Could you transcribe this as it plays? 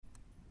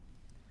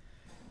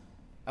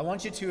I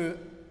want you to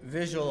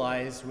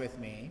visualize with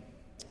me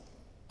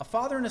a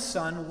father and a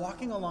son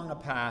walking along a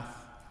path,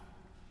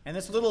 and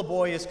this little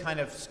boy is kind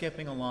of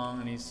skipping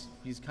along, and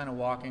he's kind of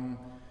walking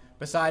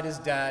beside his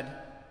dad.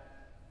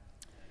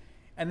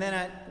 And then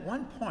at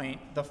one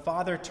point, the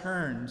father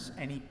turns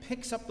and he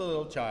picks up the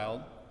little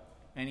child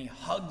and he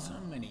hugs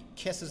him and he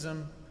kisses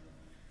him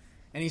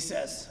and he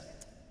says,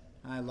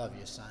 "I love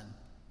you, son."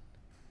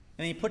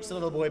 And he puts the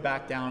little boy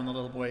back down, and the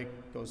little boy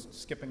goes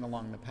skipping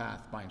along the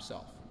path by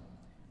himself.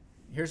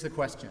 Here's the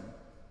question.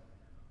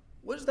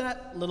 Was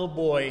that little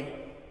boy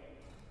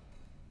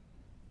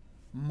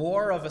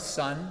more of a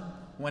son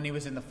when he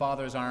was in the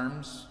father's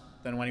arms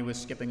than when he was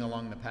skipping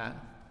along the path?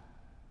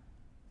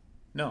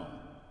 No.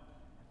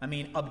 I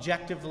mean,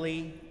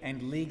 objectively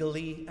and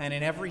legally and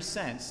in every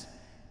sense,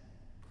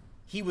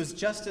 he was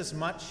just as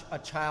much a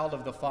child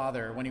of the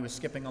Father when he was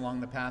skipping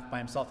along the path by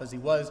himself as he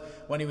was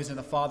when he was in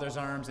the Father's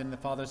arms, in the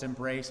Father's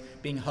embrace,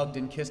 being hugged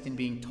and kissed and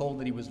being told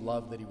that he was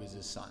loved, that he was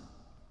his son.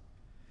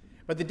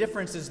 But the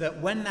difference is that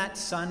when that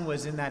son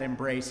was in that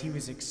embrace, he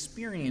was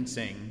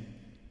experiencing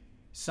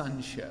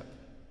sonship.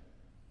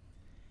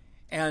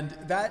 And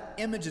that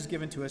image is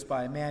given to us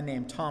by a man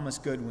named Thomas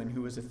Goodwin,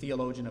 who was a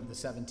theologian of the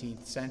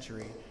 17th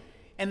century.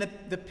 And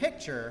the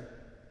picture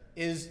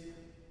is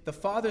the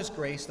Father's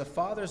grace, the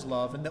Father's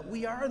love, and that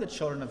we are the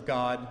children of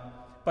God,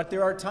 but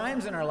there are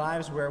times in our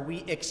lives where we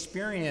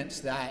experience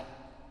that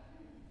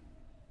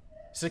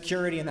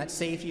security and that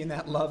safety and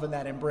that love and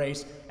that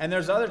embrace, and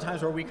there's other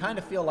times where we kind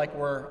of feel like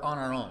we're on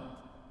our own.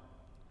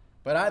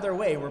 But either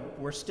way,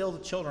 we're still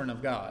the children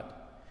of God.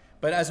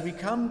 But as we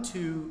come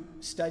to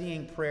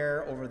studying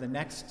prayer over the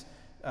next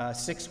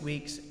 6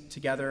 weeks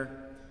together,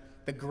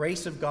 the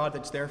grace of God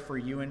that's there for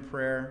you in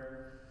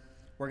prayer,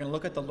 we're going to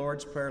look at the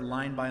Lord's Prayer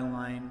line by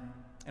line,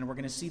 and we're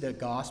going to see the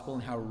gospel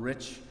and how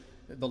rich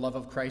the love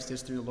of Christ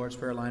is through the Lord's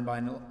Prayer line by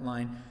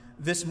line.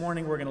 This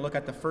morning we're going to look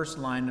at the first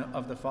line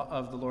of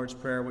the Lord's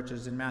Prayer, which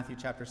is in Matthew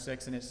chapter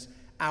 6, and it's,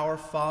 "Our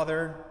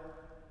Father,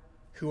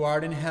 who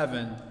art in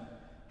heaven,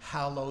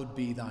 hallowed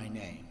be thy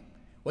name."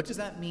 What does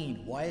that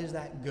mean? Why is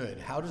that good?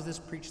 How does this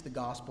preach the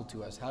gospel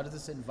to us? How does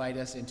this invite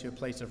us into a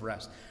place of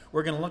rest?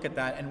 We're going to look at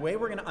that, and the way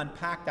we're going to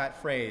unpack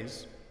that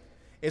phrase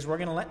is we're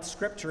going to let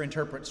Scripture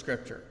interpret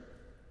Scripture.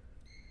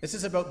 This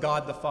is about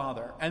God the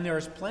Father, and there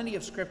is plenty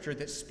of Scripture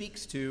that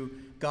speaks to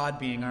God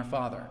being our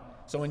Father.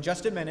 So in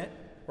just a minute,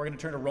 we're going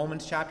to turn to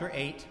Romans chapter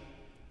 8.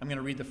 I'm going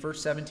to read the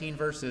first 17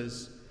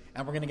 verses,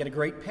 and we're going to get a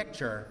great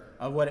picture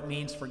of what it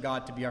means for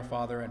God to be our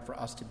Father and for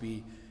us to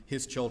be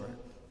His children.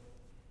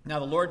 Now,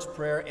 the Lord's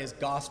Prayer is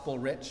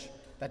gospel-rich.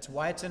 That's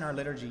why it's in our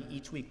liturgy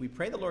each week. We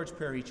pray the Lord's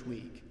Prayer each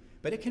week,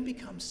 but it can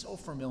become so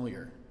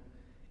familiar.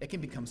 It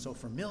can become so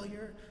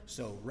familiar,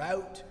 so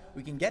rote.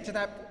 We can get to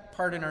that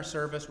part in our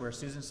service where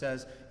Susan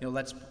says,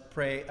 let's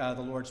pray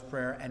the Lord's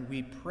Prayer, and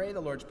we pray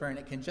the Lord's Prayer, and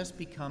it can just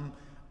become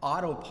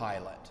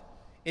autopilot.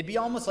 It'd be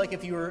almost like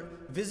if you were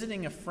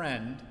visiting a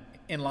friend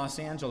in Los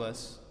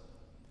Angeles,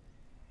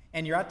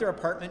 and you're at their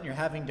apartment and you're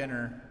having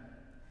dinner,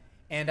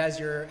 and as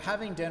you're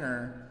having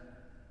dinner,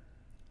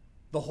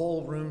 the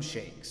whole room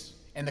shakes,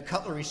 and the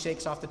cutlery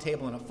shakes off the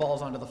table and it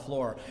falls onto the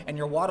floor, and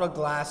your water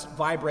glass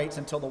vibrates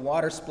until the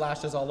water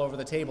splashes all over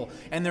the table,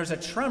 and there's a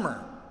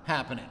tremor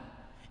happening.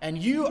 And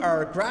you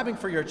are grabbing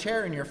for your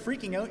chair and you're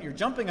freaking out, you're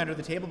jumping under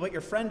the table, but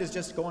your friend is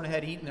just going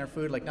ahead eating their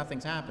food like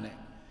nothing's happening.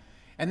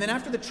 And then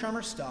after the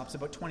tremor stops,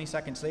 about 20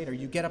 seconds later,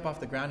 you get up off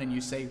the ground and you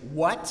say,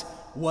 "What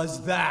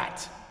was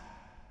that?"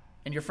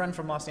 And your friend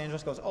from Los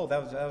Angeles goes, "Oh,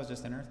 that was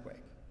just an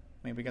earthquake."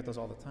 I mean, we get those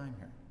all the time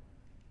here.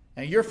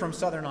 Now, you're from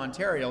southern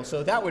Ontario,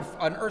 so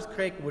an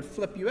earthquake would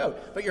flip you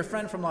out. But your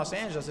friend from Los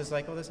Angeles is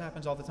like, "Oh, this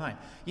happens all the time."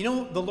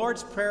 The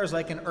Lord's Prayer is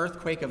like an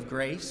earthquake of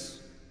grace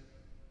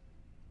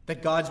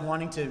that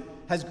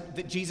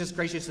that Jesus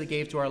graciously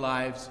gave to our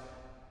lives.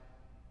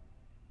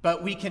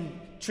 But we can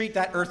treat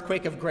that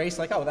earthquake of grace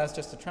like, "Oh, that's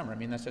just a tremor. I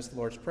mean, that's just the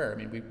Lord's Prayer." I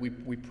mean,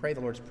 we pray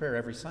the Lord's Prayer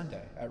every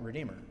Sunday at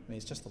Redeemer. I mean,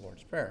 it's just the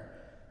Lord's Prayer.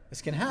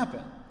 This can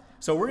happen.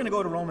 So we're going to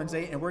go to Romans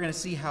 8, and we're going to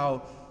see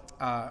how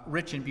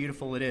rich and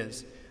beautiful it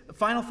is. The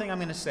final thing I'm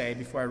going to say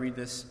before I read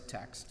this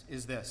text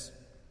is this.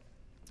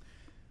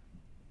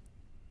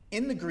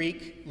 In the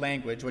Greek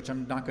language, which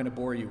I'm not going to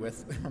bore you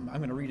with, I'm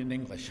going to read in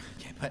English,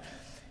 okay, but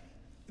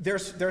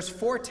there's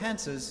 4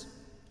 tenses,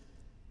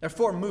 there are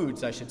 4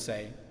 moods, I should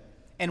say,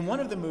 and one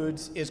of the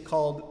moods is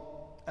called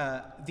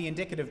the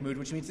indicative mood,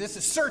 which means this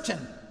is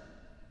certain.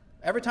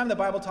 Every time the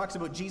Bible talks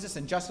about Jesus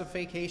and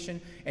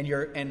justification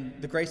and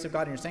the grace of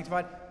God and you're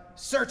sanctified,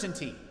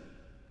 certainty.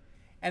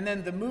 And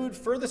then the mood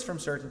furthest from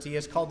certainty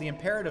is called the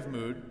imperative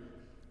mood,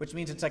 which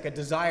means it's like a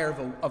desire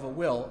of a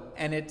will.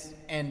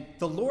 And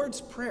the Lord's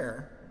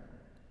Prayer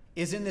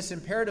is in this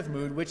imperative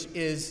mood, which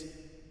is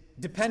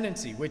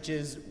dependency, which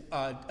is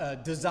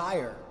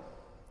desire,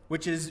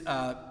 which is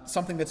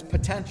something that's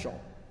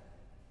potential.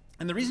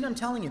 And the reason I'm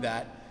telling you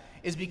that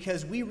is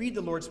because we read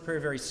the Lord's Prayer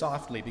very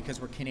softly because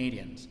we're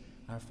Canadians.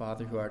 "Our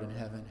Father who art in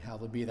heaven,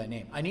 hallowed be thy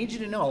name." I need you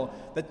to know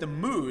that the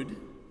mood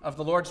of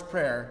the Lord's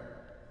Prayer,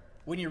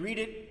 when you read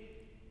it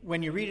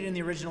when you read it in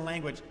the original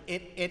language,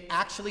 it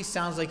actually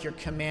sounds like you're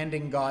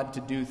commanding God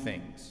to do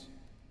things.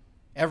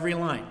 Every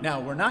line. Now,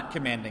 we're not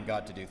commanding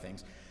God to do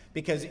things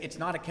because it's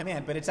not a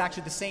command, but it's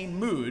actually the same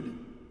mood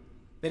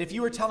that if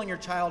you were telling your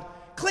child,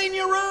 clean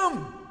your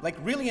room, like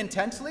really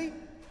intensely,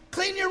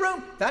 clean your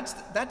room. That's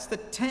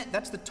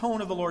the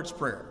tone of the Lord's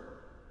Prayer.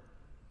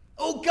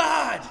 Oh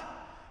God,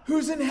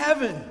 who's in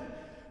heaven,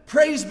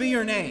 praise be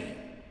your name.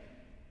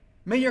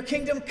 May your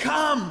kingdom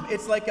come.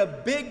 It's like a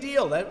big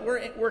deal. That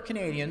we're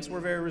Canadians. We're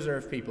very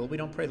reserved people. We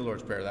don't pray the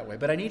Lord's Prayer that way.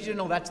 But I need you to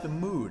know that's the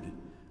mood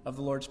of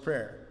the Lord's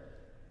Prayer.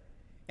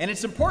 And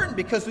it's important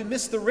because we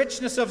miss the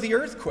richness of the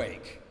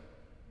earthquake.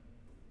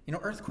 You know,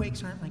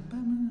 earthquakes aren't like...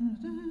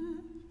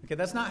 Okay,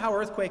 that's not how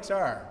earthquakes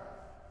are.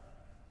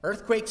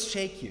 Earthquakes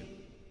shake you.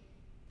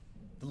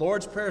 The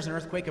Lord's Prayer is an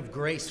earthquake of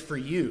grace for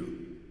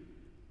you.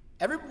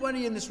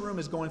 Everybody in this room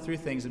is going through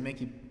things that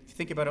make you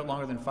think about it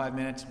longer than 5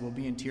 minutes. We'll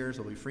be in tears,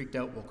 we'll be freaked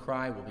out, we'll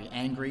cry, we'll be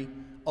angry.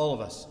 All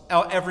of us.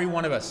 Every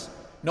one of us.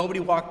 Nobody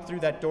walked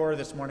through that door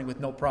this morning with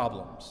no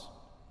problems.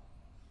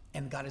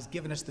 And God has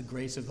given us the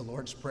grace of the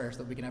Lord's Prayer so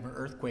that we can have an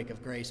earthquake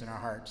of grace in our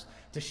hearts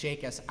to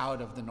shake us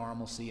out of the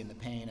normalcy and the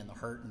pain and the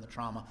hurt and the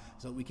trauma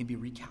so that we can be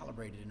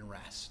recalibrated and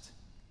rest.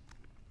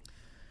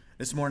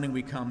 This morning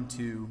we come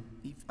to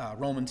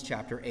Romans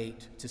chapter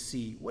 8 to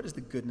see what is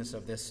the goodness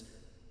of this.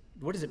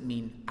 What does it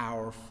mean,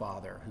 our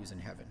Father who's in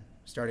heaven?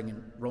 Starting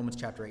in Romans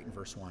chapter 8 and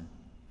verse 1.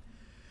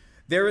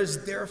 There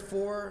is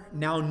therefore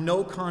now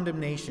no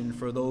condemnation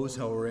for those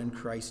who are in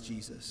Christ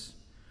Jesus.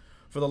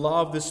 For the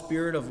law of the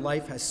Spirit of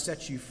life has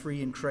set you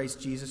free in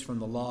Christ Jesus from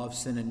the law of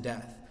sin and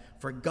death.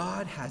 For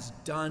God has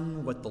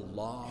done what the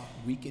law,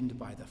 weakened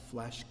by the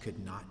flesh,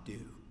 could not do.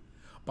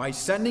 By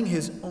sending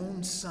his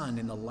own Son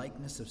in the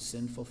likeness of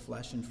sinful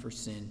flesh, and for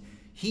sin,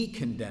 he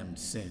condemned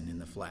sin in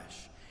the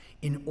flesh,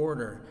 in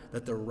order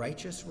that the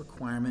righteous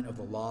requirement of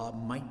the law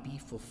might be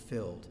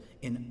fulfilled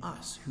in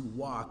us who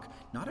walk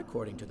not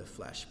according to the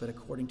flesh, but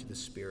according to the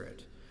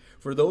Spirit.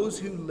 For those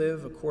who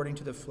live according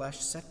to the flesh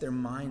set their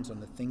minds on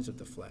the things of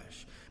the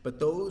flesh, but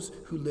those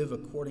who live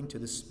according to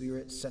the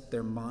Spirit set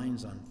their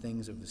minds on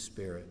things of the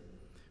Spirit.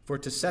 For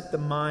to set the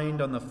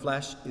mind on the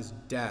flesh is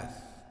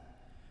death,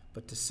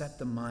 but to set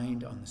the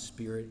mind on the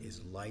Spirit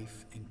is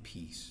life and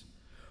peace.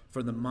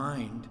 For the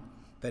mind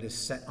that is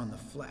set on the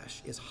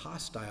flesh is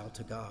hostile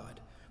to God,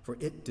 for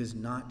it does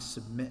not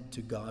submit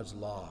to God's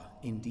law.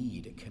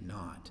 Indeed, it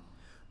cannot.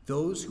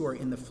 Those who are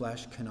in the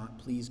flesh cannot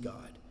please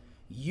God.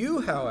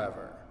 You,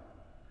 however,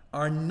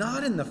 are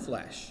not in the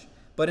flesh,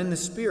 but in the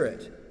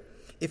Spirit,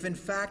 if in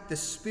fact the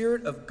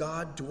Spirit of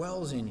God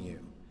dwells in you.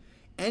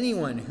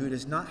 Anyone who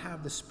does not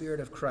have the Spirit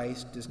of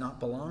Christ does not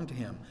belong to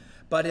him.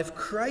 But if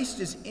Christ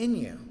is in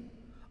you,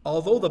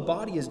 although the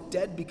body is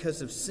dead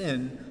because of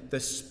sin, the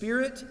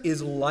Spirit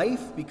is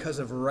life because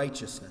of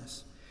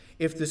righteousness.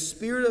 If the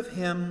Spirit of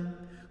him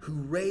who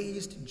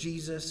raised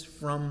Jesus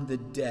from the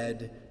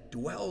dead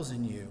dwells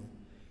in you,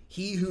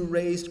 he who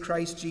raised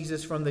Christ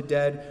Jesus from the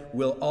dead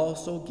will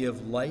also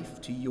give life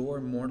to your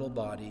mortal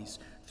bodies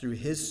through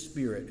his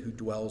Spirit who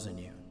dwells in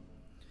you.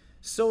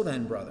 So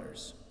then,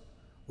 brothers,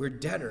 we're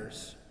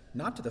debtors,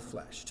 not to the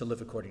flesh, to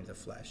live according to the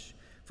flesh.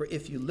 For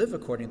if you live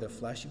according to the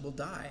flesh, you will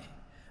die.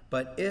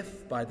 But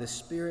if by the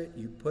Spirit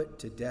you put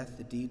to death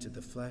the deeds of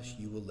the flesh,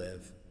 you will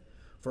live.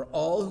 For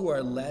all who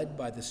are led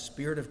by the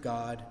Spirit of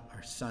God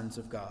are sons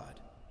of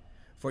God.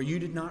 For you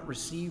did not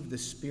receive the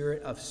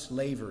spirit of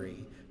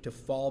slavery to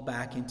fall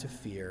back into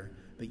fear,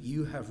 but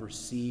you have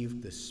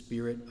received the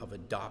Spirit of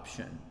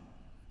adoption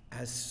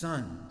as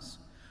sons,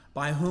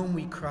 by whom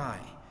we cry,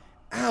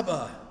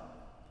 Abba,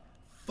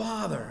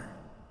 Father.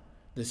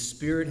 The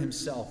Spirit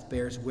himself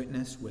bears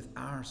witness with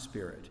our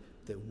spirit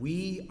that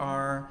we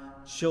are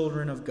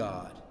children of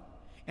God.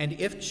 And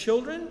if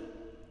children,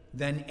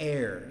 then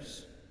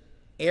heirs,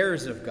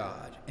 heirs of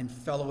God and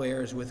fellow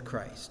heirs with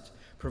Christ,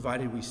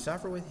 provided we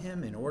suffer with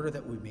him in order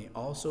that we may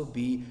also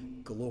be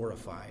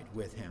glorified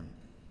with him.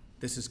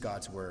 This is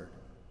God's word.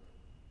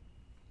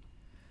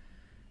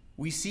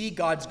 We see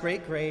God's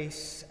great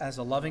grace as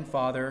a loving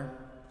Father.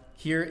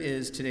 Here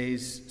is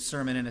today's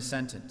sermon in a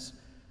sentence.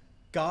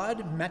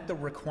 God met the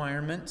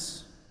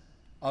requirements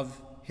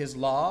of his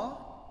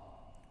law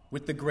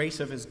with the grace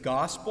of his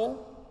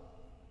gospel.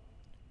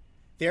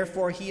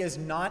 Therefore, he is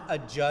not a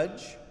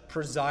judge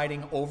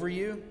presiding over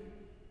you.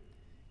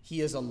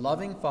 He is a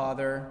loving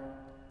Father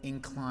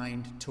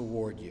inclined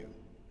toward you.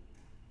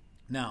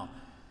 Now,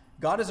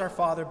 God is our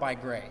Father by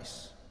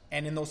grace.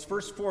 And in those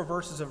first 4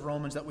 verses of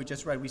Romans that we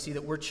just read, we see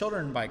that we're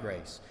children by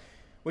grace,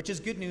 which is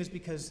good news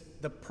because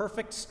the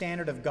perfect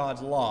standard of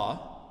God's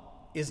law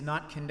is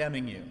not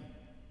condemning you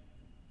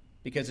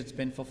because it's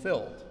been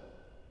fulfilled.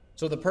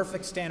 So the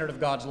perfect standard of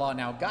God's law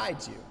now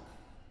guides you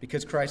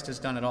because Christ has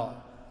done it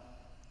all.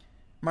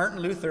 Martin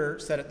Luther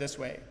said it this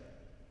way: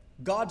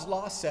 God's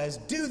law says,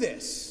 do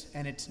this,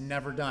 and it's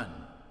never done.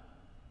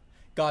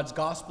 God's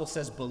gospel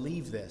says,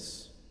 believe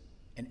this,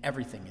 and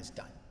everything is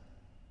done.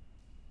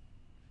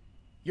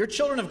 You're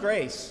children of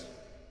grace.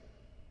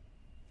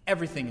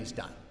 Everything is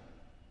done.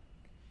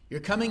 You're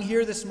coming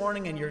here this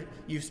morning and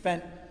you've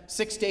spent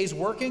 6 days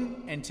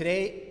working, and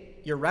today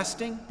you're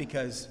resting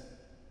because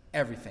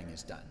everything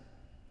is done.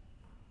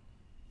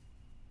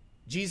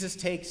 Jesus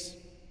takes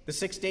the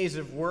 6 days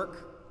of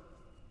work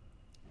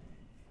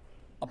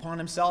upon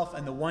himself,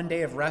 and the 1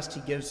 day of rest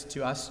he gives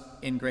to us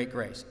in great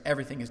grace.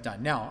 Everything is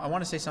done. Now, I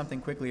want to say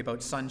something quickly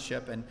about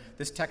sonship, and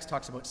this text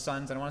talks about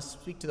sons, and I want to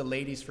speak to the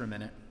ladies for a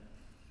minute.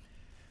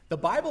 The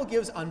Bible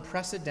gives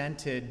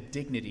unprecedented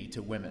dignity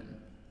to women.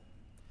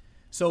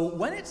 So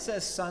when it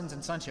says sons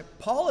and sonship,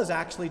 Paul is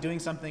actually doing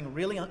something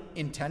really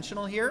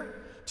intentional here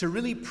to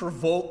really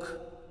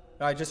provoke.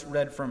 I just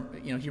read from,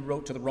 he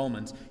wrote to the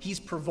Romans. He's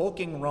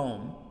provoking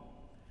Rome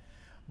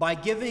by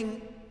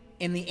giving,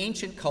 in the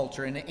ancient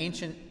culture, in the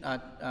ancient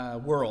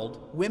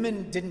world,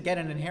 women didn't get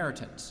an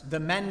inheritance.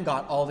 The men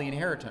got all the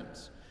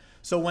inheritance.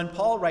 So when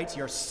Paul writes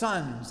your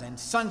sons and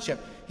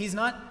sonship, he's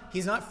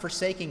not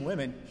forsaking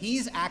women.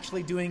 He's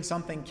actually doing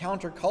something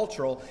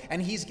countercultural, and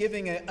he's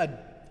giving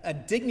a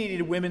dignity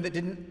to women that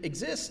didn't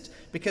exist.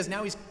 Because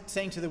now he's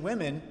saying to the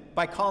women,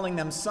 by calling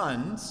them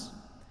sons,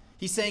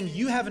 he's saying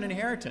you have an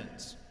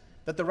inheritance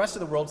that the rest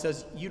of the world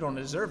says you don't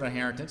deserve an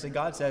inheritance, and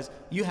God says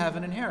you have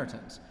an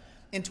inheritance.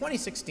 In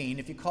 2016,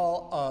 if you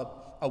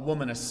call a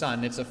woman a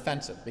son, it's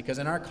offensive, because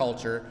in our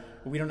culture,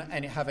 we don't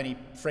have any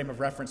frame of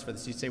reference for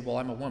this. You say, well,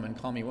 I'm a woman,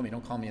 call me a woman,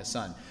 don't call me a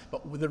son.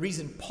 But the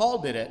reason Paul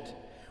did it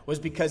was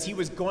because he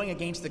was going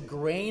against the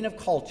grain of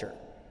culture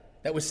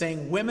that was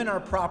saying women are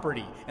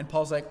property. And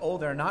Paul's like, oh,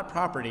 they're not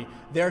property,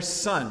 they're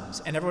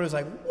sons. And everyone was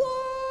like,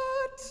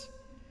 what?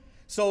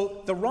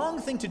 So the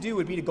wrong thing to do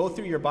would be to go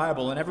through your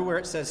Bible, and everywhere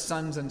it says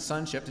sons and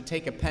sonship, to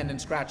take a pen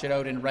and scratch it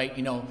out and write,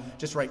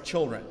 just write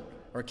children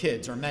or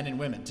kids or men and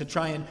women, to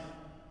try and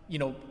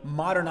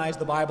modernize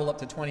the Bible up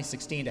to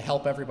 2016 to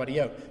help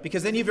everybody out.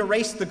 Because then you've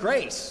erased the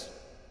grace.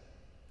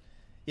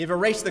 You've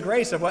erased the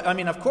grace of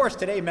of course,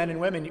 today, men and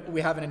women,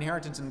 we have an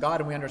inheritance in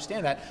God, and we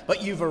understand that,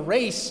 but you've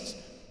erased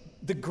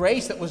the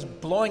grace that was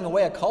blowing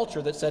away a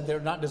culture that said they're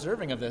not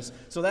deserving of this.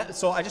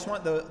 So I just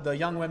want the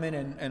young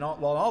women and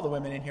all the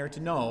women in here to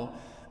know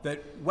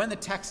that when the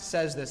text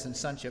says this in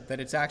sonship, that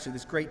it's actually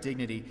this great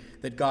dignity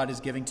that God is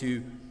giving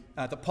to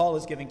that Paul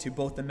is giving to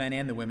both the men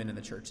and the women in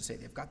the church, to say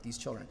they've got these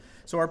children.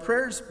 So our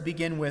prayers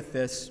begin with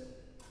this,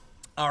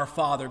 Our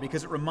Father,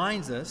 because it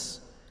reminds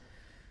us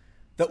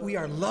that we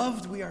are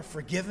loved, we are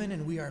forgiven,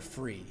 and we are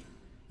free.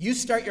 You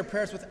start your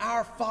prayers with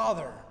Our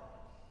Father,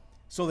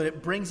 so that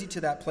it brings you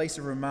to that place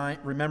of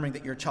remembering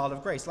that you're a child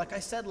of grace. Like I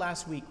said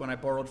last week when I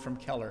borrowed from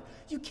Keller,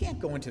 you can't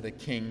go into the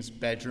king's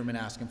bedroom and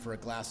ask him for a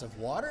glass of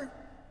water,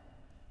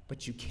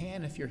 but you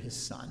can if you're his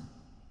son.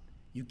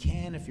 You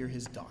can if you're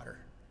his daughter.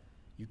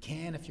 You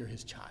can if you're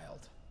his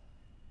child.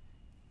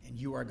 And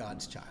you are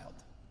God's child.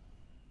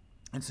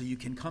 And so you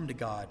can come to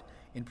God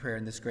in prayer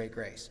in this great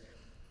grace.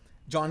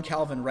 John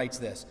Calvin writes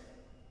this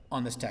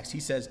on this text. He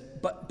says,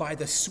 but by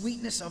the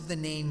sweetness of the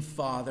name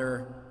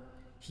Father,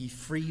 he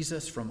frees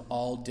us from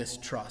all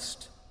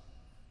distrust.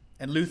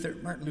 And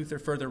Martin Luther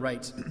further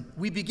writes,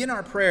 we begin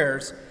our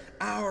prayers,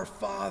 Our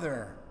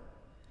Father,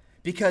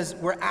 because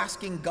we're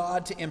asking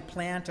God to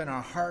implant in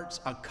our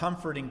hearts a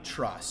comforting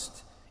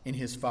trust in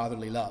his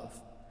fatherly love.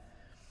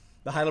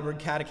 The Heidelberg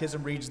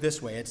Catechism reads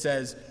this way. It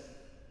says,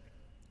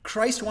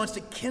 Christ wants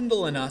to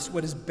kindle in us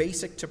what is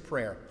basic to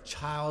prayer,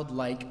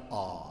 childlike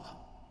awe.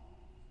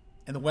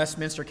 And the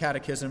Westminster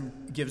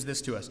Catechism gives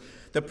this to us.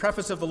 The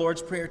preface of the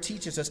Lord's Prayer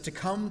teaches us to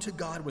come to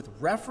God with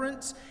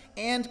reverence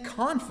and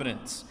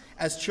confidence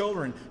as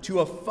children to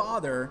a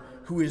Father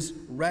who is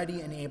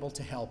ready and able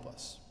to help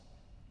us.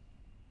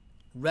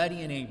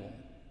 Ready and able.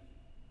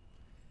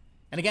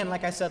 And again,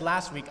 like I said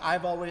last week, I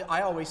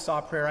always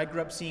saw prayer. I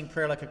grew up seeing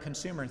prayer like a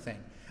consumer thing.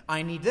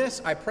 I need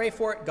this, I pray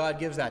for it, God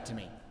gives that to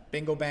me.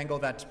 Bingo, bango,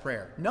 that's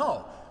prayer.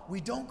 No, we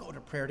don't go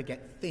to prayer to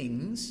get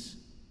things.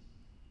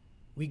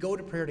 We go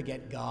to prayer to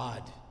get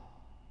God.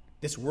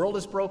 This world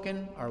is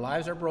broken, our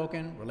lives are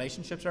broken,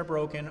 relationships are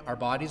broken, our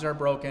bodies are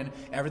broken,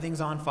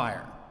 everything's on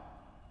fire.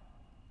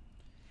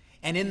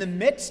 And in the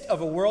midst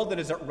of a world that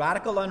is at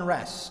radical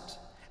unrest,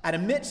 at a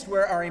midst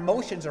where our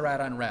emotions are at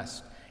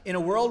unrest, in a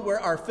world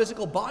where our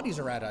physical bodies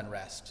are at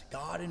unrest,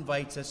 God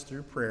invites us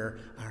through prayer,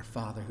 Our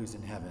Father who's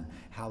in heaven,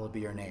 hallowed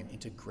be your name,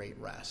 into great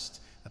rest,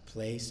 a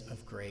place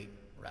of great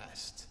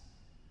rest.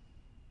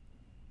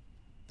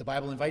 The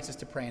Bible invites us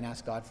to pray and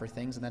ask God for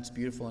things, and that's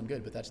beautiful and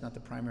good, but that's not the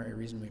primary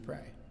reason we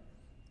pray.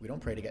 We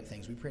don't pray to get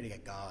things, we pray to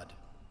get God.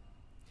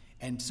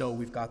 And so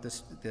we've got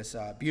this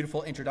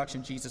beautiful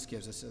introduction Jesus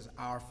gives us as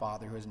Our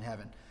Father who is in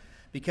heaven.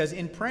 Because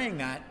in praying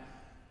that,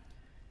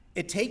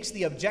 it takes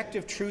the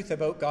objective truth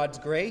about God's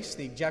grace,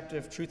 the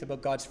objective truth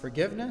about God's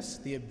forgiveness,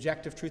 the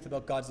objective truth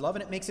about God's love,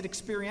 and it makes it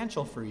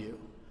experiential for you.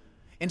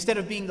 Instead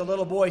of being the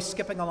little boy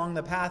skipping along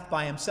the path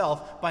by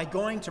himself, by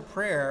going to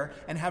prayer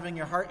and having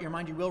your heart, your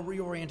mind, your will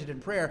reoriented in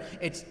prayer,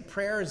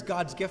 prayer is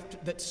God's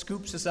gift that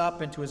scoops us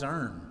up into his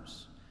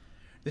arms.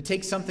 That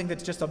takes something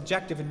that's just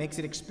objective and makes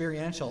it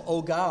experiential.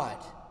 Oh God,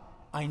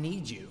 I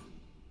need you.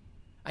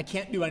 I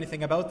can't do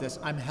anything about this.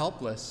 I'm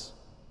helpless.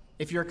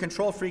 If you're a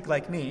control freak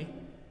like me,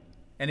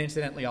 and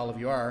incidentally all of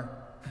you are,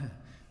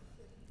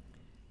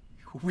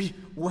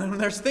 when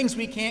there's things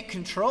we can't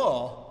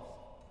control,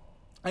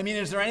 I mean,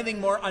 is there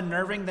anything more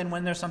unnerving than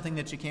when there's something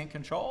that you can't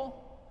control?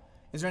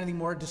 Is there anything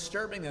more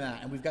disturbing than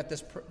that? And we've got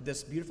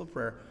this beautiful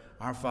prayer,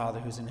 Our Father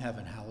who's in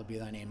heaven, hallowed be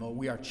thy name. Oh,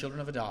 we are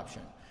children of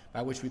adoption,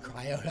 by which we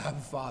cry out, Abba,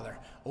 Father.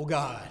 Oh,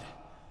 God,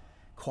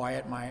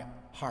 quiet my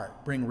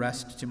heart. Bring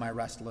rest to my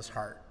restless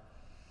heart.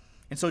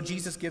 And so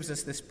Jesus gives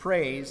us this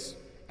praise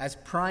as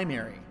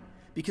primary,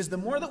 because the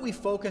more that we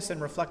focus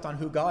and reflect on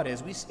who God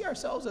is, we see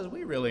ourselves as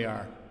we really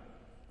are,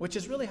 which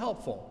is really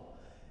helpful.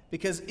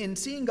 Because in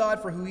seeing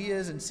God for who he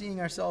is and seeing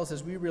ourselves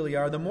as we really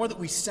are, the more that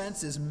we sense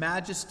his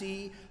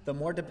majesty, the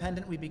more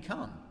dependent we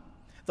become.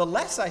 The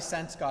less I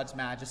sense God's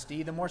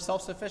majesty, the more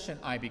self-sufficient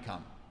I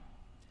become.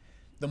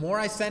 The more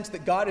I sense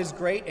that God is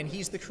great and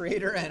he's the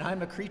creator and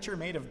I'm a creature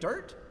made of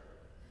dirt,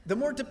 the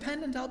more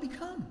dependent I'll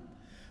become.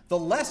 The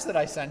less that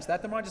I sense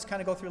that, the more I just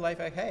kind of go through life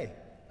like, hey,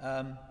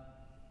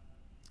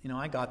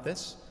 I got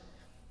this.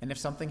 And if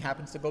something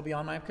happens to go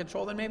beyond my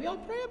control, then maybe I'll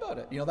pray about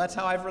it. That's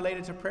how I've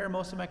related to prayer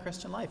most of my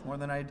Christian life, more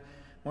than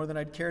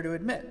I'd care to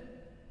admit.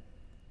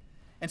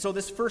 And so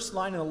this first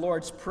line in the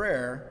Lord's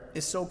Prayer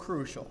is so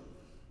crucial.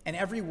 And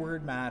every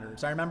word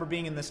matters. I remember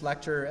being in this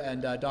lecture,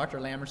 and Dr.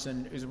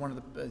 Lamerson, who's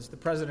is the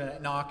president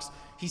at Knox,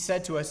 he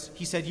said to us,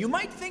 you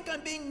might think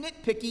I'm being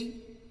nitpicky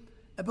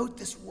about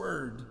this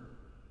word.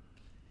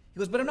 He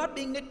goes, but I'm not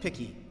being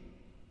nitpicky.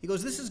 He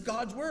goes, this is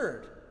God's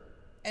word.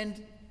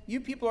 And you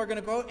people are going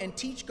to go out and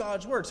teach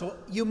God's word. So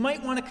you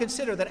might want to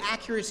consider that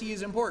accuracy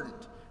is important.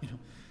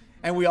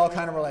 And we all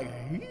kind of were like,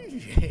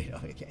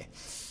 okay,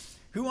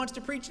 who wants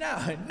to preach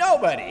now?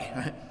 Nobody.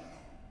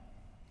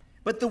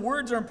 But the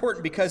words are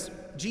important because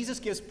Jesus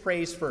gives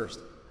praise first.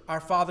 Our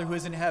Father who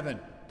is in heaven,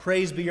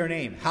 praise be your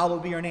name.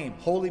 Hallowed be your name.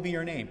 Holy be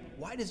your name.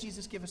 Why does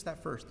Jesus give us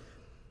that first?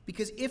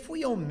 Because if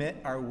we omit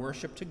our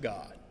worship to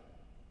God,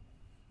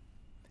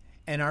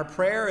 and our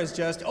prayer is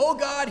just, oh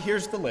God,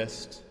 here's the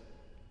list,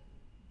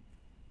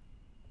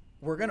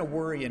 we're going to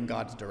worry in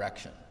God's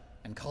direction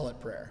and call it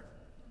prayer.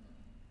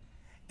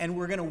 And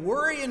we're going to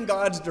worry in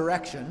God's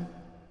direction,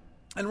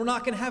 and we're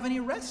not going to have any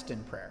rest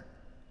in prayer.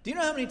 Do you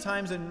know how many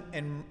times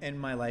in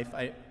my life,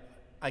 I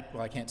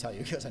can't tell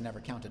you because I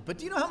never counted, but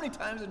do you know how many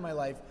times in my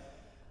life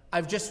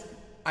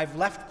I've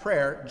left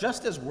prayer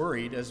just as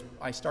worried as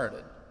I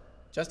started,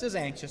 just as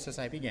anxious as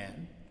I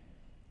began,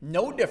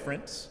 no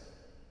difference.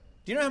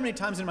 Do you know how many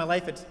times in my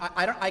life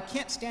I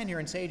can't stand here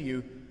and say to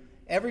you,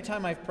 every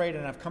time I've prayed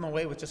and I've come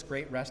away with just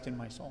great rest in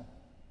my soul.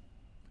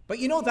 But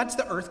that's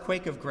the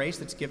earthquake of grace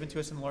that's given to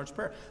us in the Lord's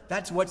Prayer.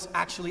 That's what's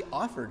actually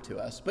offered to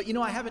us. But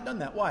I haven't done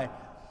that. Why?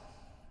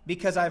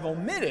 Because I've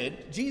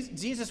omitted,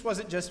 Jesus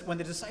wasn't just, when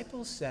the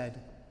disciples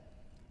said,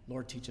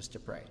 Lord, teach us to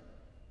pray.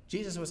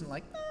 Jesus wasn't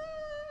like,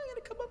 I'm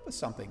going to come up with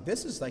something.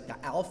 This is like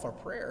the alpha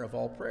prayer of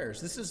all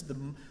prayers.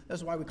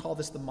 That's why we call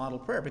this the model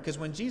prayer. Because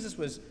when Jesus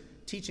was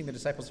teaching the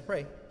disciples to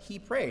pray, he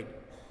prayed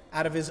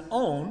out of his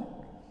own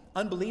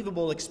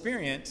unbelievable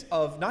experience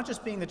of not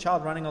just being the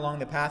child running along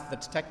the path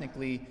that's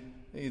technically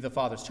the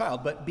Father's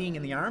child, but being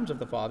in the arms of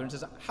the Father, and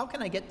says, how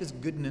can I get this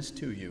goodness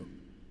to you?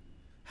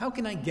 How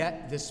can I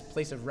get this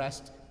place of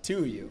rest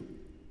to you?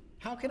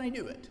 How can I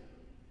do it?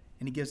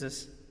 And he gives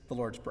us the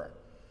Lord's Prayer.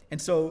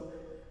 And so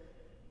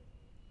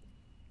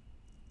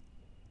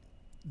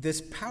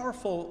this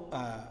powerful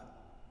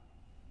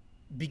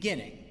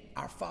beginning,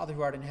 our Father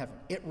who art in heaven,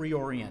 it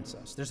reorients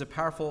us. There's a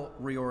powerful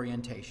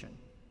reorientation.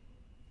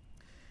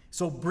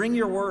 So bring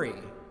your worry,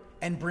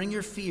 and bring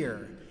your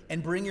fear,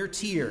 and bring your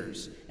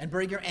tears, and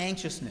bring your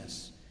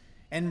anxiousness,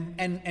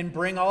 and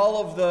bring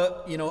all of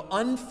the,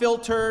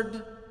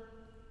 unfiltered,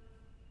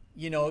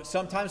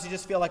 sometimes you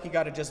just feel like you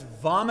got to just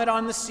vomit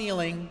on the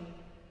ceiling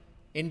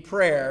in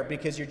prayer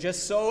because you're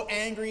just so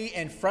angry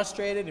and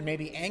frustrated and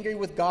maybe angry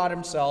with God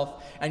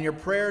himself, and your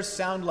prayers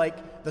sound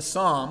like the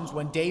Psalms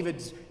when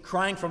David's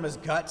crying from his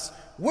guts,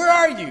 where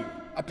are you?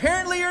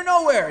 Apparently you're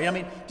nowhere.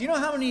 Do you know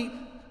how many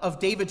of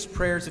David's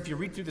prayers, if you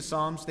read through the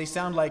Psalms, they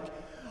sound like,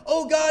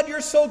 oh God, you're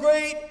so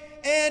great,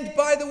 and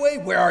by the way,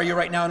 where are you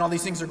right now? And all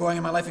these things are going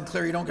in my life, and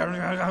clear you don't, but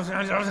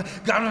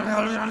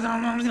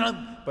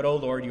oh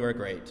Lord, you are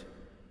great.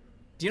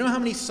 Do you know how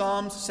many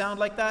Psalms sound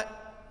like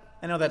that?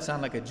 I know that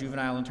sounds like a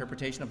juvenile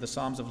interpretation of the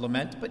Psalms of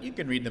Lament, but you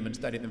can read them and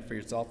study them for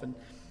yourself, and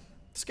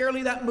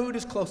scarcely that mood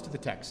is close to the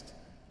text.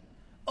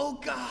 Oh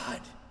God,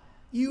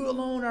 you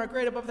alone are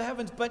great above the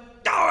heavens, but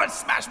I'd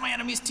smash my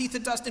enemies' teeth to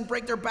dust and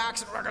break their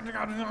backs. But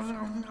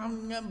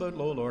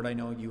oh Lord, I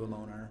know you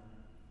alone are.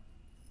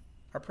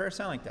 Our prayers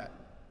sound like that.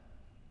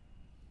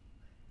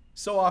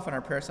 So often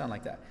our prayers sound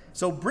like that.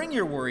 So bring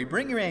your worry,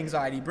 bring your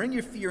anxiety, bring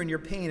your fear and your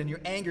pain and your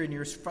anger and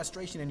your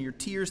frustration and your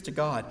tears to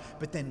God.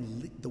 But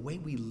then the way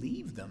we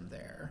leave them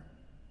there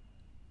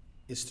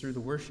is through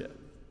the worship.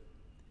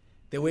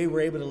 The way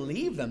we're able to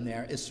leave them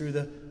there is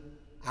through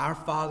Our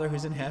Father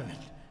who's in heaven,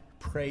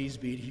 praise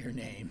be to your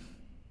name.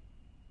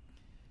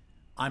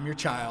 I'm your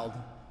child,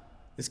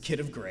 this kid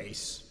of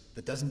grace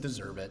that doesn't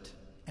deserve it.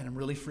 And I'm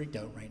really freaked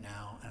out right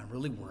now, and I'm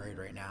really worried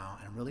right now,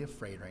 and I'm really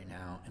afraid right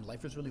now, and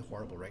life is really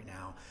horrible right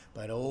now.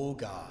 But oh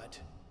God,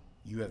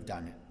 you have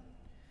done it.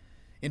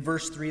 In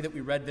verse 3 that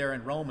we read there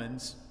in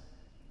Romans,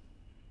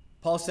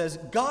 Paul says,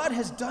 God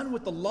has done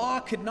what the law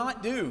could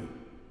not do.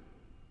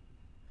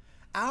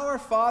 Our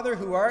Father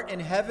who art in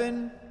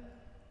heaven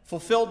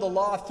fulfilled the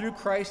law through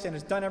Christ and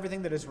has done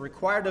everything that is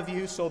required of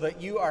you so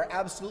that you are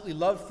absolutely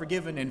loved,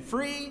 forgiven, and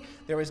free.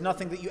 There is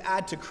nothing that you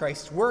add to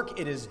Christ's work.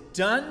 It is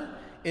done.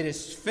 It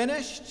is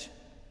finished.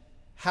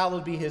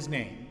 Hallowed be his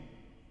name.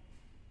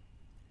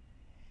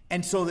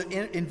 And so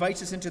it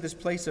invites us into this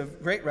place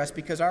of great rest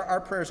because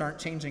our prayers aren't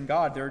changing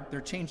God.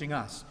 They're changing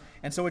us.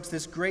 And so it's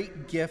this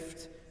great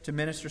gift to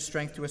minister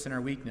strength to us in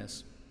our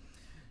weakness.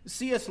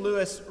 C.S.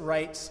 Lewis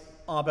writes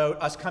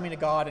about us coming to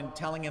God and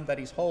telling him that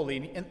he's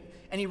holy.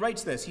 And he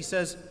writes this. He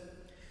says,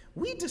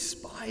 we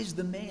despise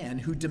the man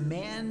who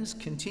demands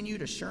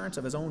continued assurance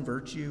of his own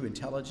virtue,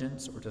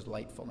 intelligence, or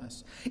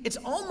delightfulness. It's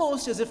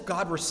almost as if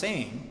God were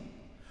saying,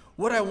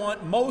 what I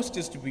want most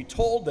is to be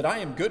told that I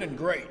am good and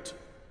great.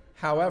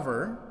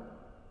 However,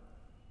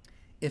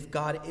 if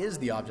God is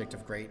the object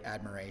of great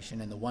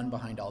admiration and the one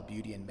behind all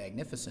beauty and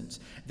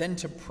magnificence, then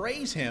to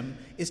praise him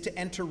is to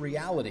enter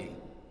reality.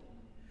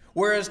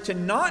 Whereas to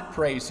not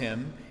praise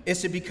him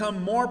is to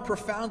become more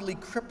profoundly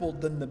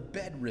crippled than the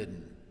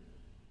bedridden.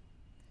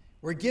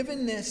 We're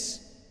given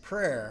this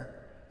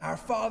prayer, our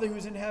Father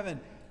who's in heaven,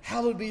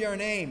 hallowed be your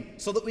name,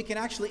 so that we can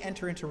actually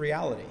enter into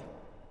reality.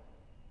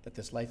 That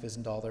this life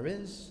isn't all there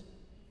is.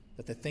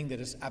 That the thing that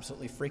is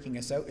absolutely freaking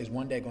us out is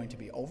one day going to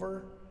be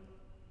over.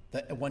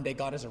 That one day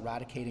God is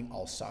eradicating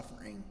all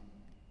suffering.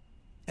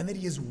 And that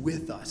he is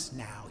with us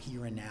now,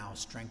 here and now,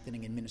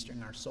 strengthening and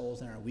ministering our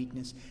souls in our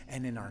weakness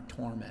and in our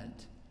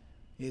torment.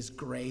 His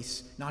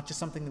grace, not just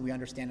something that we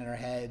understand in our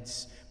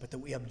heads, but that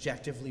we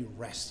objectively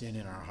rest in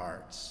our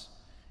hearts.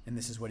 And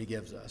this is what he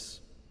gives us.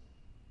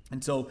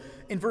 And so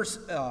in verse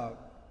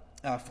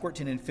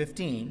 14 and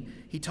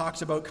 15, he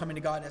talks about coming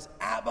to God as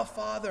Abba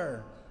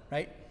Father,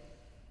 right?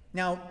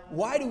 Now,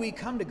 why do we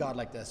come to God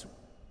like this?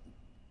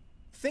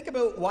 Think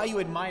about why you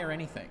admire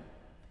anything.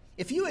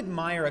 If you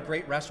admire a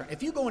great restaurant,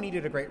 if you go and eat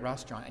at a great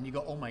restaurant and you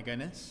go, oh my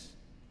goodness,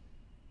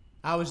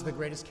 that was the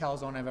greatest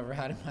calzone I've ever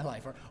had in my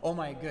life. Or, oh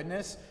my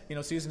goodness,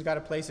 Susan's got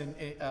a place in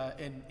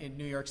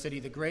New York City,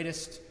 the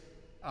greatest,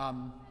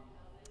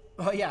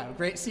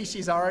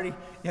 she's already,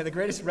 the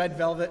greatest red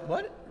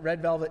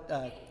velvet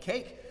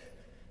cake.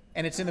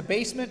 And it's in the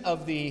basement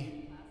of the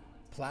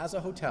Plaza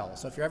Hotel.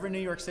 So if you're ever in New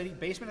York City,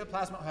 basement of the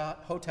Plaza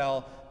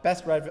Hotel,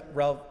 best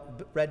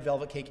red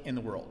velvet cake in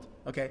the world,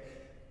 okay?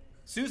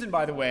 Susan,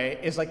 by the way,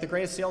 is like the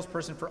greatest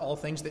salesperson for all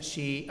things that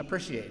she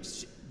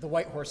appreciates. The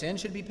White Horse Inn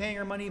should be paying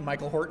her money.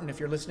 Michael Horton, if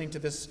you're listening to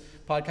this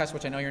podcast,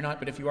 which I know you're not,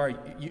 but if you are,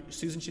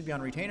 Susan should be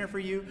on retainer for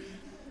you.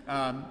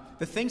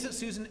 The things that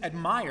Susan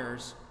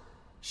admires,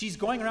 she's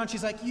going around,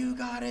 she's like, you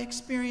got to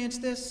experience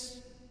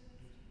this,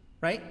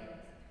 right?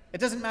 It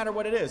doesn't matter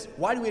what it is.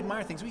 Why do we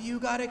admire things? Well, you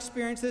got to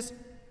experience this.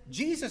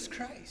 Jesus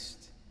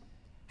Christ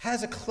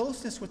has a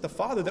closeness with the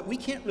Father that we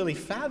can't really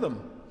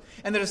fathom.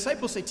 And the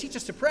disciples say, teach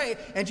us to pray.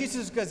 And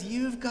Jesus goes,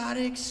 you've got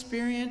to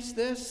experience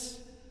this.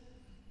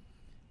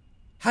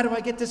 How do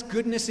I get this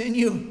goodness in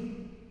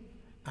you?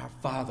 Our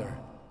Father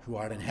who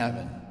art in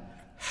heaven,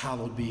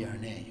 hallowed be your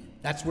name.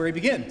 That's where he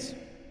begins.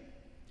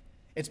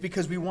 It's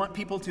because we want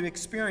people to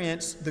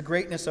experience the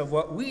greatness of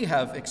what we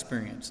have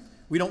experienced.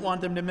 We don't want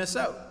them to miss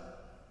out.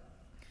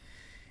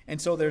 And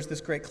so there's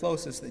this great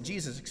closeness that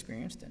Jesus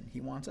experienced, and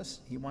he wants us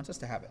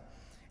to have it.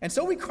 And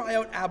so we cry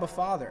out, Abba,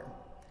 Father,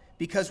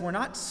 because we're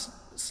not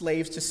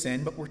slaves to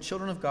sin, but we're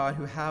children of God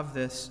who have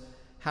this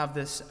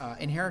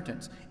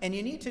inheritance. And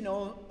you need to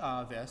know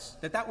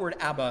that word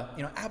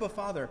Abba, Abba,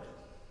 Father,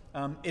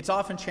 it's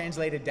often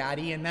translated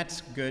daddy, and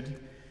that's good,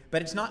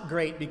 but it's not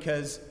great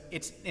because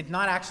it's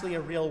not actually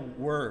a real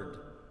word,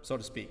 so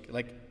to speak.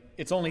 Like,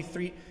 it's only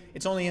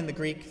in the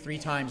Greek 3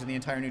 times in the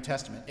entire New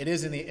Testament.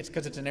 It's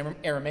because it's an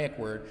Aramaic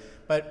word,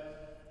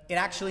 but it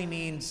actually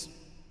means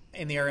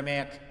in the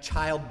Aramaic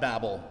child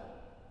babble.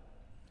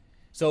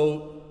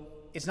 So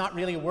it's not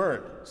really a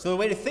word. So the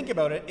way to think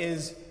about it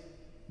is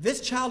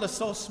this child is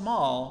so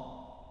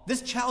small,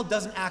 this child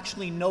doesn't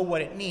actually know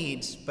what it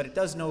needs, but it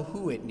does know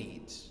who it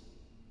needs.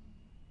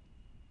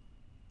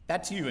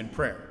 That's you in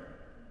prayer.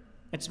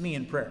 It's me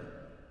in prayer.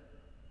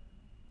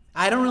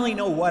 I don't really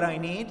know what I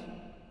need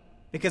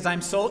because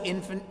I'm so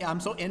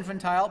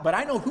infantile, but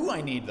I know who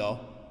I need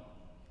though.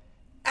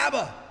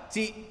 Abba.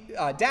 See,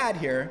 Dad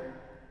here,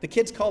 the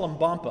kids call him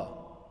Bampa.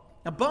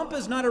 Now, Bampa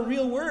is not a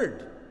real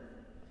word.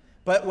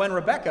 But when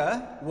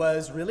Rebecca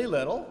was really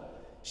little,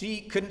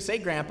 she couldn't say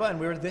Grandpa,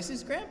 and this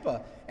is Grandpa.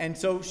 And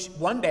so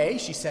one day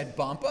she said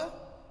Bampa,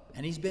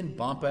 and he's been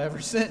Bampa ever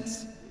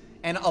since.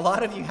 And a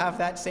lot of you have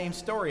that same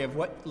story of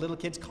what little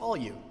kids call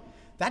you.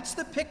 That's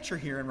the picture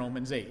here in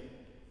Romans 8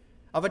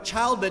 of a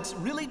child that's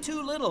really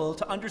too little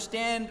to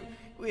understand,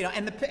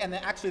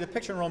 actually the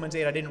picture in Romans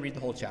 8, I didn't read the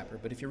whole chapter,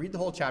 but if you read the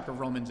whole chapter of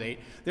Romans 8,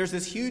 there's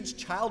this huge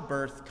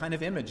childbirth kind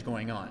of image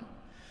going on.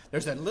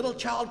 There's that little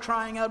child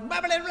crying out, and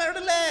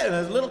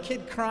there's a little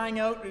kid crying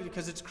out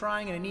because it's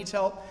crying and it needs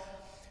help.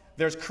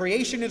 There's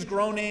creation is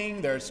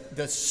groaning. There's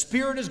the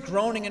Spirit is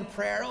groaning in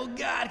prayer. Oh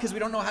God, because we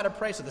don't know how to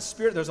pray. So the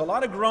Spirit, there's a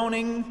lot of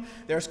groaning.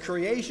 There's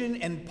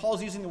creation, and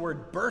Paul's using the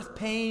word birth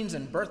pains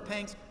and birth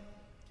pangs.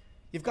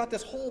 You've got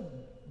this whole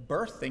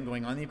birth thing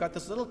going on. You've got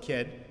this little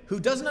kid who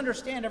doesn't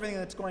understand everything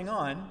that's going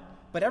on,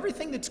 but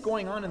everything that's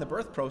going on in the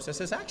birth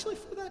process is actually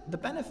for the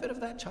benefit of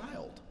that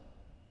child.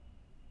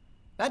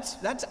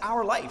 That's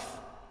our life.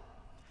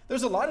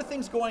 There's a lot of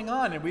things going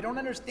on, and we don't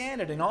understand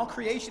it, and all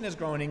creation is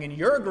groaning, and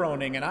you're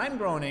groaning, and I'm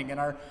groaning,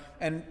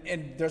 and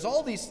there's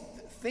all these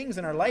things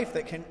in our life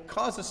that can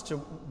cause us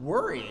to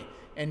worry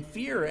and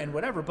fear and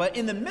whatever. But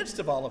in the midst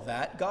of all of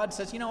that, God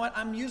says, you know what?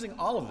 I'm using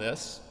all of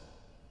this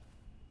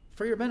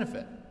for your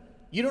benefit.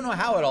 You don't know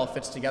how it all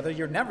fits together.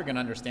 You're never going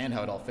to understand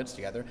how it all fits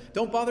together.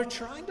 Don't bother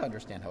trying to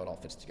understand how it all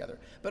fits together.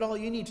 But all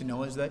you need to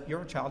know is that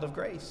you're a child of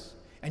grace,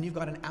 and you've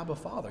got an Abba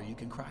Father you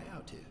can cry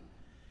out to.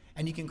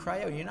 And you can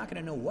cry out. You're not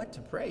going to know what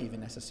to pray even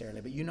necessarily,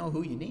 but you know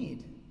who you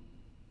need.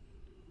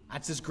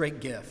 That's this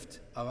great gift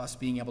of us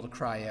being able to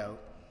cry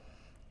out,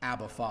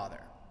 Abba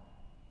Father.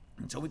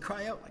 And so we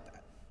cry out like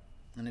that,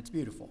 and it's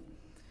beautiful.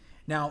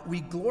 Now,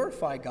 we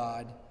glorify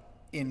God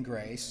in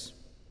grace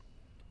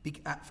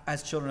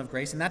as children of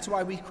grace, and that's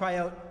why we cry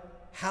out,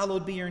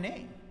 hallowed be your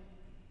name.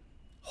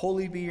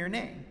 Holy be your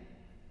name.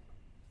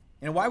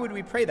 And why would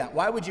we pray that?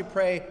 Why would you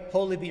pray,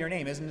 holy be your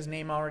name? Isn't his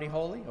name already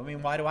holy? I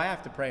mean, why do I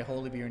have to pray,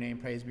 holy be your name,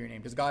 praise be your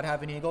name? Does God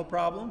have an ego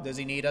problem? Does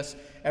he need us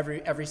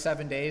every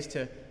 7 days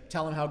to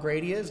tell him how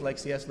great he is, like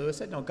C.S. Lewis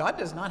said? No, God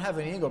does not have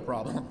an ego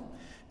problem.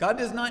 God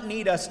does not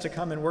need us to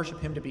come and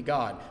worship him to be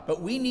God.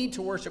 But we need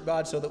to worship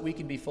God so that we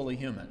can be fully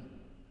human.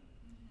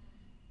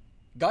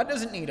 God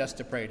doesn't need us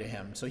to pray to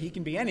him so he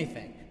can be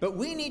anything. But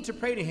we need to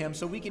pray to him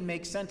so we can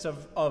make sense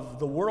of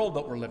the world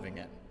that we're living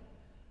in,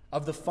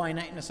 of the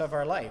finiteness of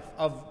our life,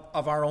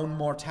 of our own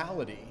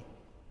mortality,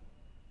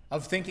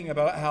 of thinking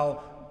about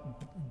how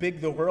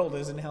big the world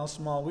is and how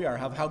small we are,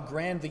 how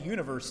grand the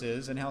universe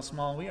is and how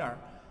small we are.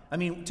 I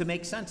mean, to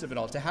make sense of it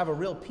all, to have a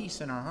real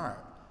peace in our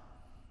heart,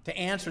 to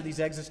answer these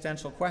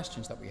existential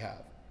questions that we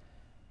have.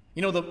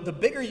 You know, the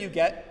bigger you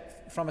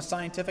get from a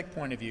scientific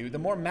point of view, the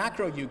more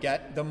macro you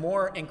get, the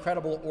more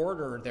incredible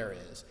order there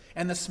is.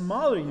 And the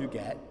smaller you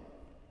get,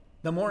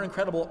 the more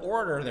incredible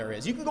order there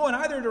is. You can go in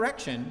either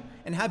direction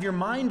and have your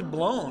mind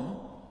blown.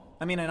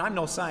 I mean, and I'm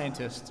no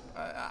scientist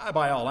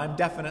by all. I'm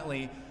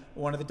definitely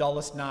one of the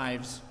dullest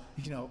knives,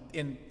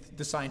 in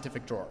the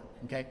scientific drawer.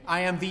 Okay,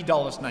 I am the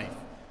dullest knife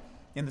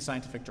in the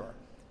scientific drawer.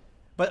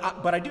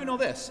 But I do know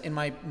this in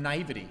my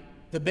naivety: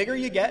 the bigger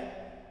you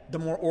get, the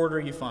more order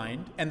you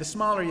find, and the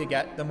smaller you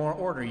get, the more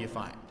order you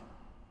find.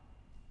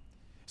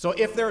 So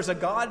if there's a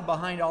God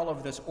behind all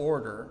of this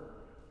order,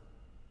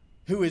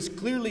 who is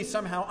clearly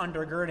somehow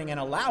undergirding and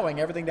allowing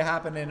everything to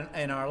happen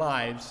in our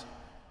lives,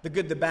 the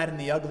good, the bad, and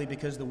the ugly,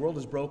 because the world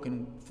is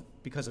broken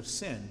because of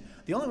sin,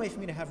 the only way for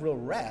me to have real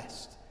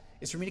rest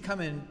is for me to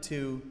come in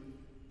to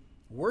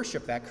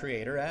worship that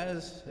Creator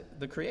as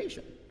the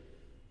creation,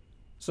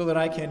 so that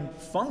I can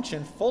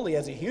function fully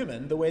as a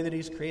human the way that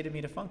he's created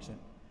me to function.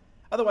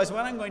 Otherwise,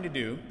 what I'm going to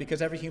do,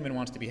 because every human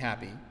wants to be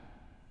happy,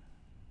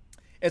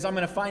 is I'm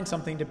going to find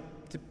something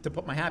to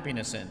put my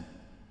happiness in.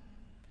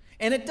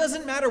 And it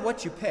doesn't matter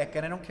what you pick,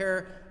 and I don't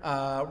care,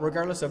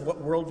 regardless of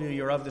what worldview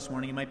you're of this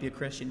morning. You might be a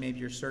Christian, maybe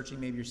you're searching,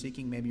 maybe you're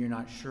seeking, maybe you're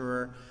not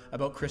sure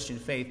about Christian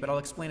faith, but I'll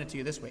explain it to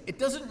you this way. It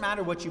doesn't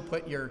matter what you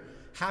put your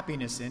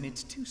happiness in,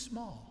 it's too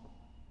small.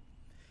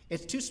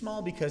 It's too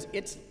small because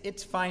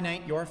it's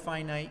finite, you're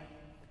finite,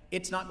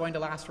 it's not going to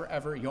last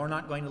forever, you're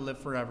not going to live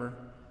forever.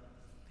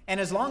 And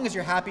as long as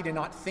you're happy to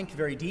not think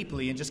very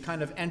deeply and just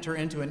kind of enter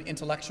into an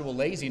intellectual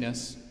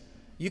laziness,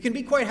 you can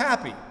be quite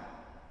happy.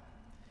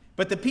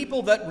 But the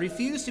people that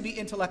refuse to be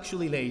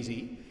intellectually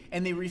lazy,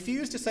 and they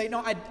refuse to say,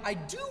 no, I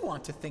do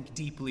want to think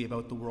deeply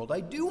about the world, I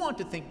do want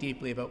to think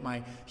deeply about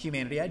my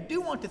humanity, I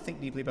do want to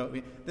think deeply about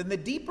me, then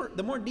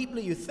the more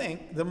deeply you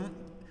think,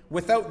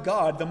 without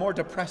God, the more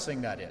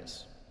depressing that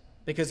is,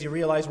 because you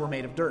realize we're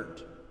made of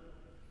dirt.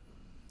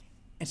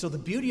 And so the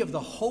beauty of the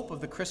hope of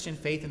the Christian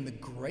faith and the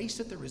grace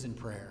that there is in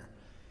prayer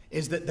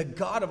is that the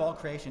God of all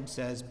creation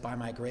says, by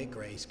my great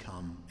grace,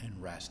 come and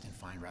rest and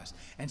find rest.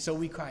 And so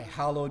we cry,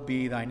 hallowed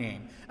be thy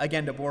name.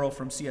 Again, to borrow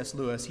from C.S.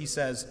 Lewis, he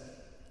says,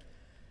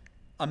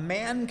 a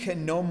man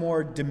can no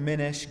more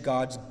diminish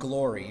God's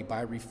glory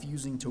by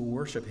refusing to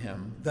worship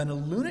him than a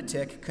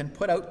lunatic can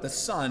put out the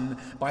sun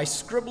by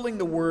scribbling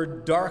the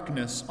word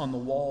darkness on the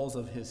walls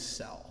of his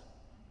cell.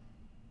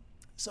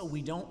 So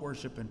we don't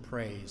worship and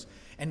praise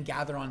and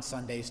gather on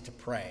Sundays to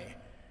pray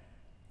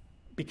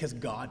because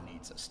God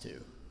needs us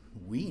to.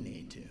 We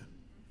need to.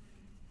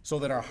 So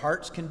that our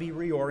hearts can be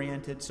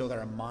reoriented, so that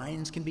our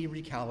minds can be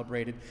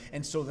recalibrated,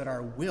 and so that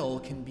our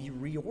will can be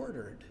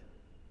reordered,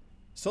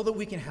 so that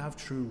we can have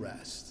true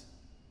rest.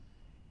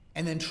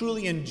 And then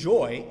truly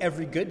enjoy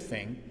every good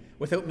thing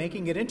without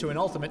making it into an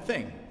ultimate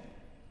thing.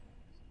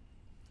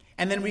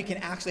 And then we can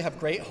actually have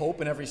great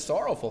hope in every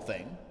sorrowful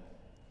thing,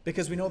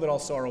 because we know that all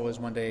sorrow is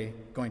one day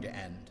going to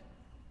end.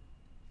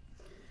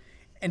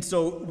 And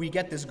so we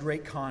get this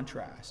great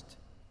contrast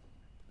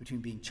between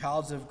being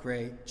children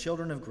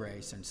of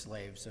grace and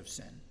slaves of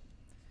sin.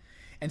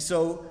 And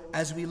so,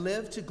 as we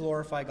live to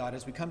glorify God,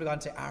 as we come to God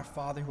and say, Our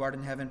Father who art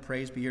in heaven,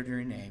 praised be your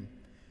name,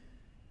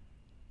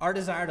 our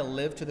desire to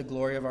live to the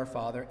glory of our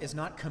Father is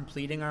not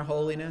completing our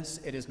holiness.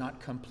 It is not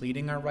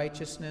completing our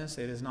righteousness.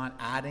 It is not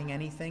adding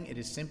anything. It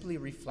is simply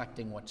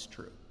reflecting what's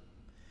true.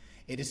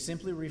 It is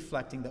simply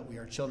reflecting that we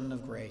are children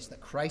of grace, that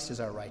Christ is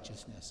our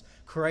righteousness,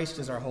 Christ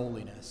is our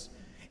holiness.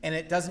 And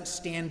it doesn't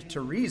stand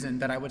to reason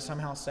that I would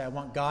somehow say, I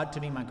want God to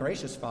be my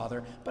gracious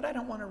Father, but I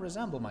don't want to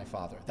resemble my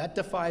Father. That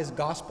defies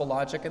gospel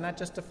logic, and that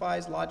just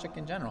defies logic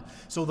in general.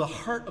 So the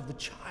heart of the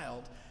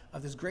child,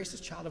 of this gracious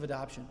child of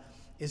adoption,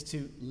 is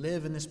to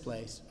live in this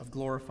place of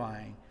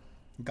glorifying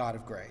God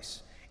of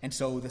grace. And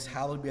so this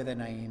hallowed be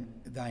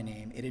thy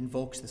name, it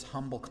invokes this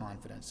humble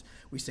confidence.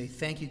 We say,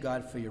 thank you,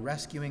 God, for your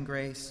rescuing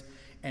grace,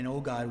 and oh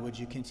God, would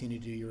you continue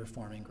to do your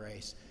reforming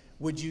grace?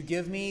 Would you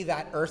give me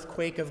that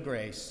earthquake of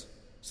grace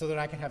so that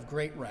I can have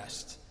great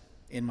rest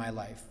in my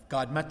life?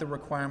 God met the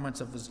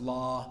requirements of his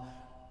law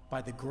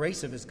by the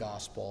grace of his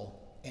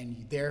gospel,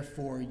 and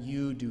therefore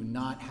you do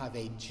not have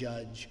a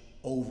judge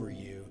over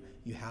you.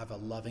 You have a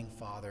loving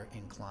Father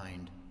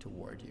inclined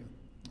toward you.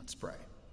 Let's pray.